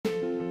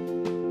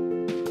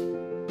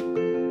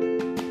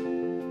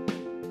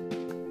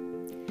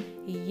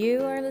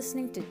You are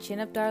listening to Chin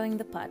Up Darling,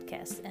 the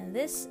podcast, and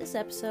this is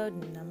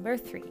episode number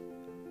 3.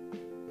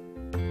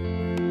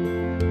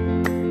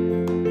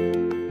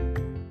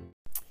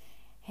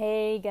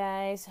 Hey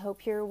guys,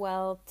 hope you're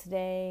well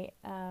today.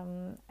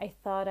 I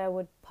thought I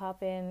would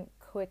pop in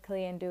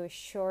quickly and do a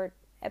short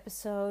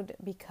episode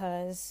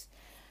because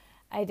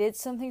I did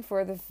something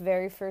for the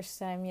very first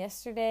time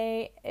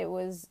yesterday. It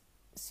was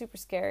super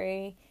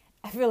scary.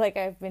 I feel like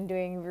I've been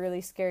doing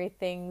really scary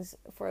things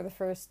for the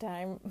first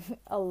time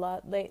a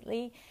lot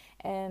lately,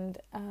 and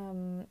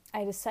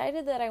I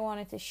decided that I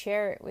wanted to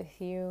share it with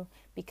you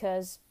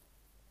because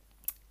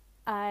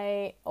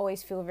I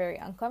always feel very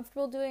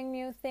uncomfortable doing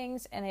new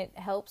things, and it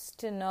helps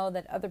to know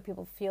that other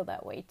people feel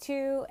that way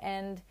too,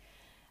 and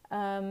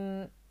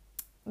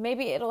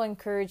maybe it'll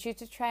encourage you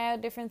to try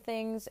out different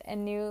things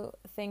and new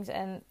things.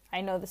 And I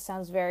know this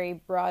sounds very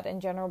broad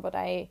and general, but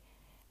I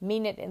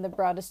mean it in the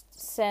broadest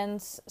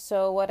sense.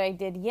 So what I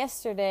did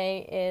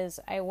yesterday is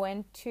I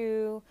went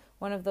to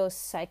one of those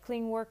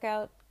cycling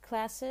workout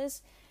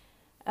classes.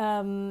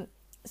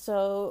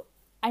 So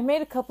I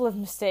made a couple of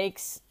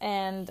mistakes,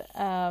 and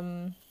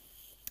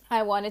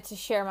I wanted to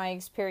share my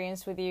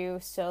experience with you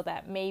so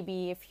that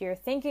maybe if you're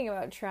thinking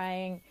about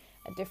trying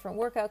a different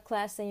workout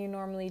class than you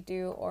normally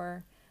do,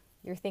 or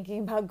you're thinking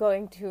about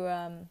going to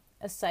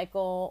a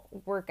cycle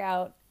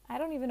workout, I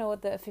don't even know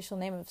what the official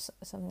name of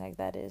something like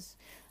that is.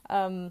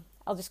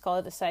 I'll just call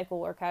it a cycle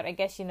workout. I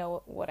guess you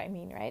know what I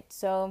mean, right?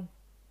 So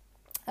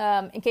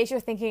in case you're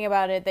thinking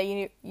about it, that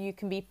you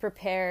can be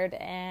prepared,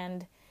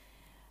 and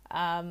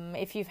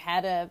if you've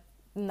had a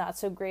not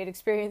so great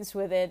experience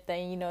with it,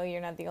 then you know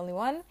you're not the only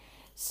one.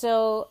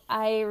 So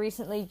I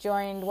recently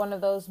joined one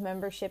of those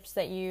memberships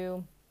that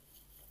you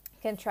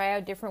can try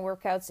out different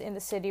workouts in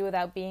the city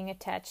without being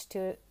attached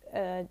to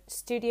a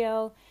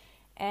studio,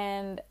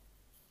 and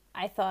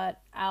I thought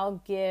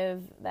I'll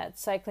give that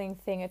cycling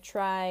thing a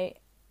try.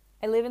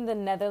 I live in the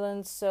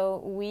Netherlands,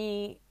 so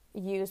we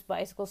use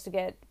bicycles to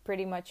get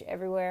pretty much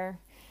everywhere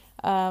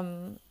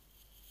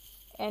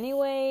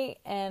anyway,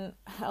 and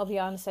I'll be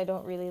honest, I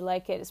don't really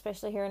like it,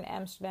 especially here in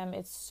Amsterdam.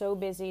 It's so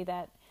busy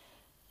that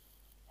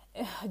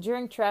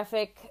during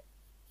traffic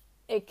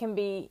it can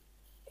be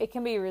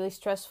really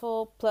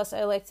stressful. Plus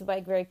I like to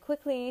bike very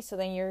quickly, so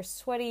then you're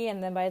sweaty,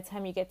 and then by the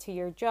time you get to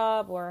your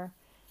job or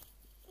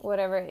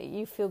whatever,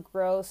 you feel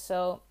gross.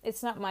 So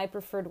it's not my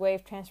preferred way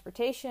of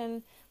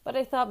transportation, but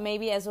I thought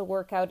maybe as a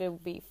workout it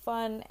would be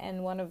fun,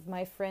 and one of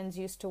my friends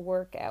used to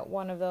work at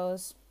one of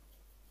those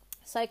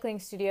cycling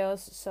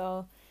studios,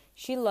 so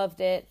she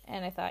loved it,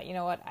 and I thought, you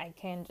know what, I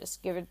can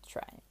just give it a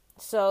try.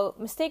 So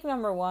mistake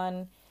number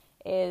 1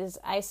 is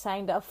I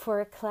signed up for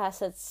a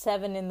class at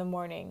 7 in the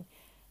morning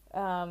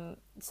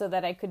so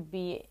that I could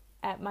be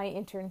at my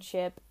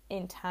internship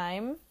in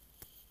time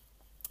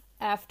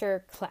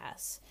after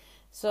class.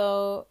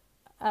 So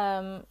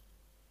I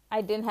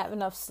didn't have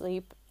enough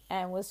sleep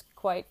and was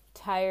quite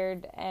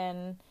tired,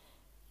 and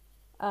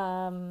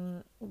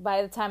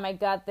by the time I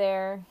got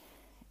there,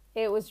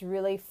 it was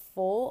really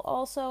full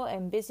also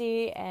and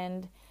busy,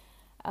 and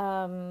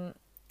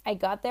I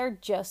got there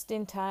just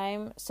in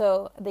time,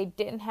 so they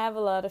didn't have a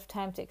lot of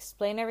time to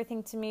explain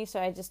everything to me, so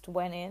I just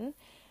went in.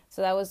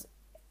 So that was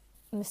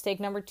mistake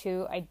number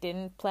 2. I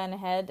didn't plan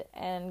ahead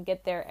and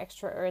get there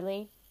extra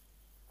early.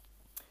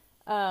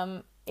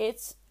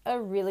 It's a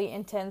really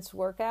intense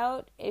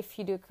workout if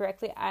you do it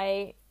correctly.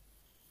 I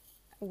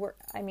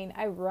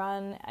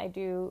run, I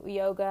do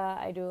yoga,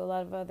 I do a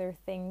lot of other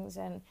things,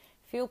 and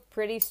feel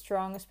pretty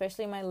strong,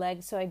 especially in my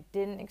legs, so I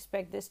didn't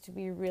expect this to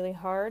be really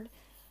hard,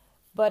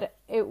 but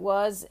it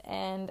was,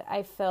 and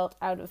I felt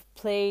out of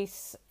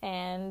place,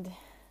 and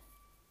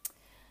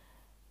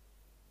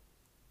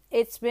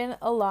it's been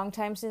a long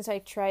time since I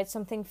tried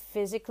something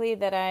physically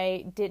that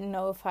I didn't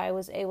know if I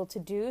was able to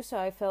do, so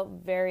I felt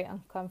very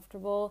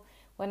uncomfortable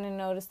when I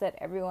noticed that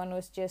everyone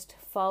was just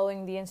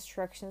following the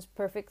instructions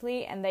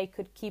perfectly, and they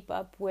could keep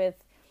up with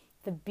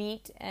the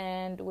beat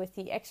and with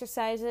the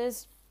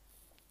exercises,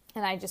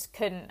 and I just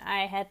couldn't.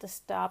 I had to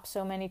stop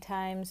so many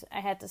times.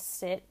 I had to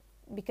sit,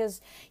 because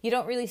you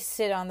don't really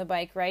sit on the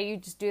bike, right? You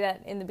just do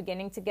that in the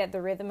beginning to get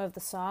the rhythm of the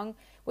song,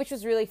 which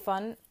was really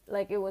fun.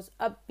 Like, it was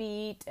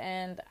upbeat,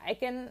 and I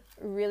can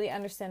really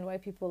understand why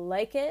people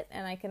like it,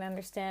 and I can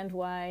understand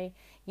why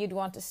you'd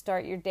want to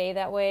start your day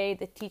that way.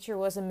 The teacher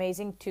was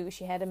amazing too.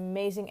 She had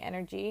amazing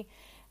energy.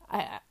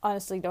 I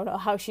honestly don't know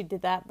how she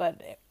did that,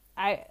 but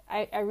I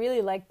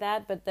really liked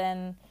that. But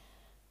then,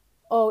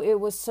 it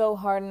was so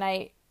hard,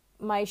 and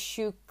my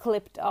shoe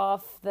clipped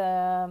off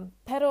the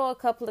pedal a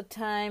couple of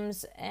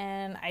times,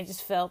 and I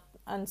just felt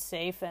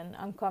unsafe and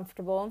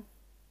uncomfortable.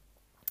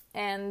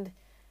 And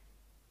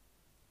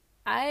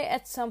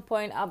at some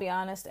point, I'll be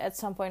honest,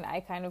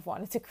 I kind of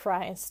wanted to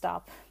cry and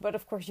stop, but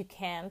of course you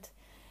can't.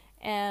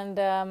 And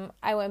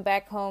I went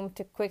back home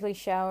to quickly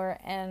shower,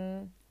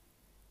 and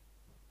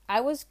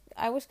I was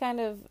kind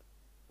of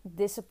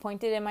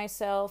disappointed in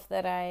myself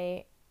that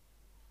I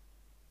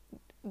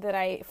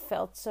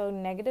felt so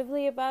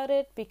negatively about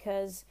it,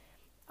 because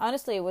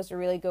honestly it was a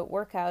really good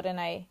workout and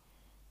I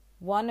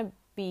want to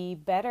be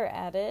better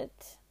at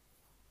it.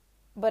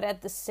 but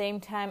at the same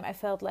time I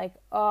felt like,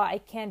 oh, I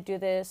can't do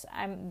this.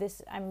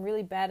 I'm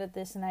really bad at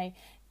this, and I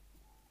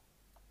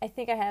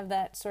think I have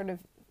that sort of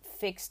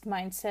fixed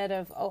mindset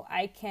of, oh,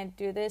 I can't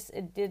do this.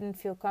 It didn't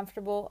feel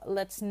comfortable.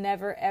 Let's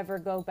never ever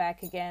go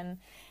back again.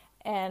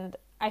 And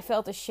I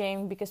felt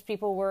ashamed because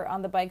people were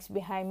on the bikes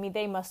behind me.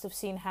 They must have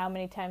seen how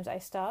many times I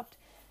stopped.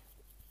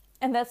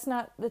 And that's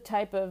not the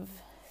type of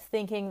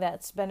thinking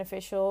that's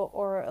beneficial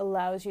or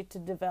allows you to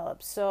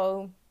develop.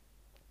 So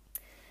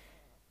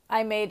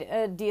I made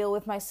a deal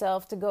with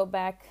myself to go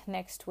back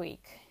next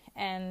week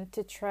and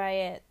to try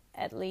it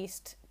at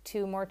least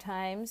 2 more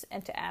times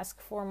and to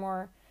ask for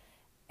more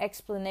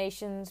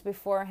explanations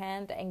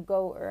beforehand and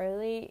go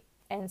early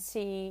and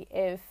see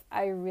if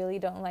I really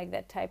don't like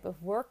that type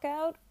of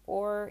workout,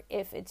 or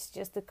if it's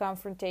just the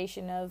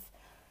confrontation of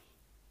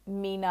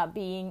me not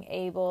being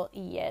able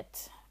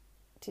yet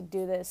to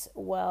do this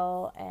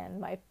well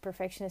and my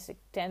perfectionistic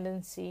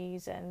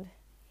tendencies, and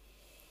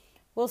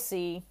we'll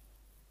see.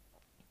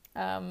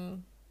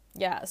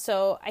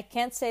 So I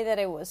can't say that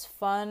it was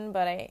fun,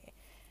 but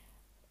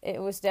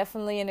it was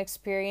definitely an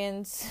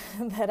experience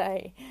that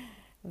I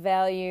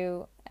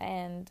value,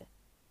 and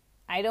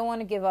I don't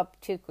want to give up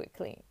too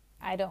quickly.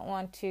 I don't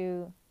want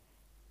to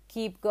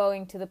keep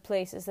going to the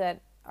places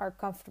that are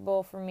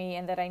comfortable for me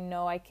and that I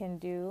know I can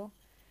do.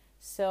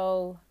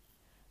 So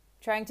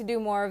trying to do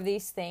more of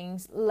these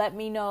things. Let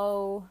me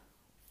know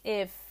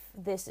if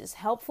this is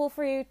helpful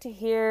for you to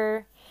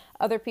hear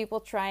other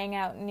people trying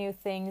out new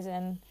things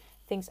and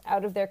things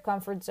out of their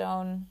comfort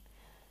zone.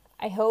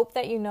 I hope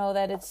that you know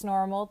that it's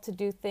normal to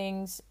do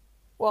things,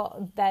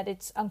 that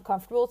it's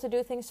uncomfortable to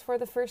do things for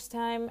the first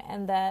time,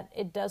 and that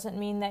it doesn't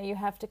mean that you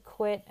have to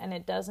quit, and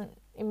it doesn't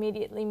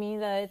immediately mean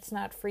that it's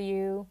not for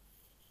you.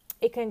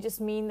 It can just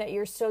mean that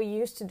you're so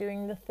used to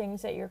doing the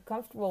things that you're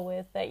comfortable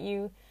with that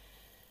you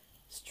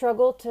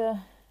struggle to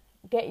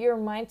get your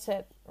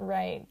mindset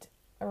right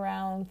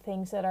around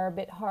things that are a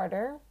bit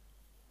harder,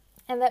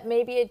 and that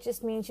maybe it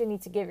just means you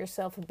need to give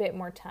yourself a bit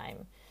more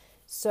time.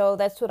 So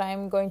that's what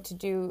I'm going to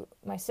do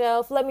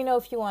myself. Let me know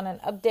if you want an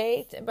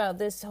update about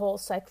this whole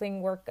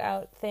cycling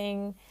workout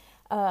thing.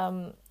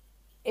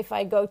 If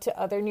I go to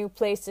other new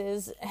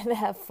places and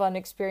have fun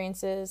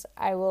experiences,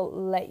 I will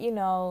let you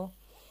know.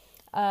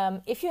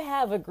 If you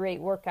have a great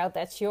workout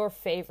that's your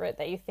favorite,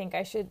 that you think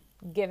I should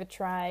give a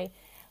try,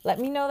 let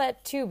me know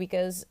that too,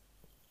 because,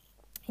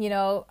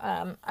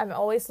 I'm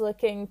always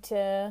looking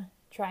to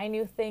try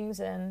new things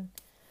and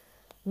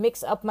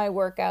mix up my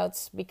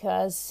workouts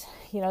because,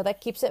 that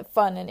keeps it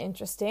fun and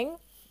interesting.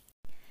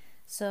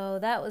 So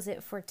that was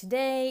it for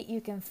today. You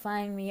can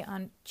find me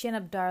on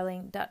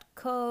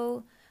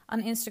chinupdarling.co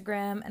on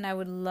Instagram, and I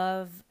would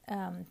love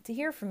to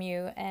hear from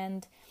you.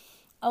 And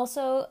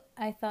also,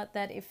 I thought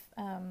that if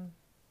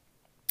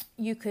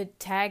you could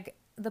tag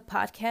the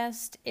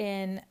podcast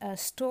in a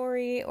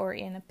story or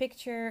in a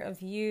picture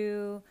of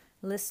you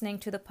listening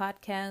to the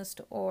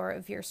podcast, or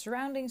of your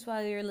surroundings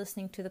while you're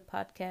listening to the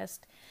podcast,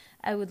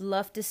 I would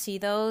love to see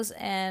those,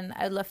 and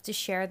I'd love to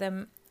share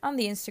them on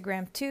the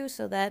Instagram too,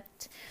 so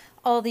that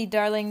all the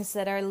darlings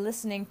that are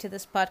listening to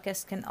this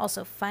podcast can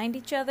also find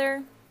each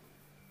other.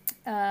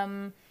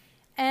 And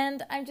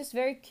I'm just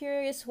very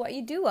curious what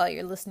you do while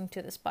you're listening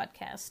to this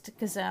podcast,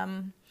 because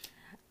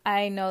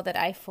I know that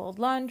I fold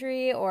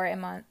laundry or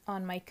am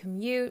on my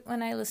commute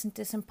when I listen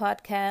to some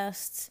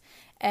podcasts,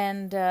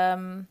 and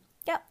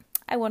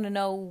I want to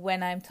know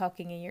when I'm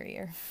talking in your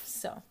ear.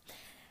 So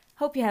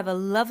hope you have a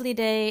lovely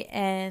day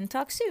and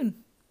talk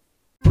soon.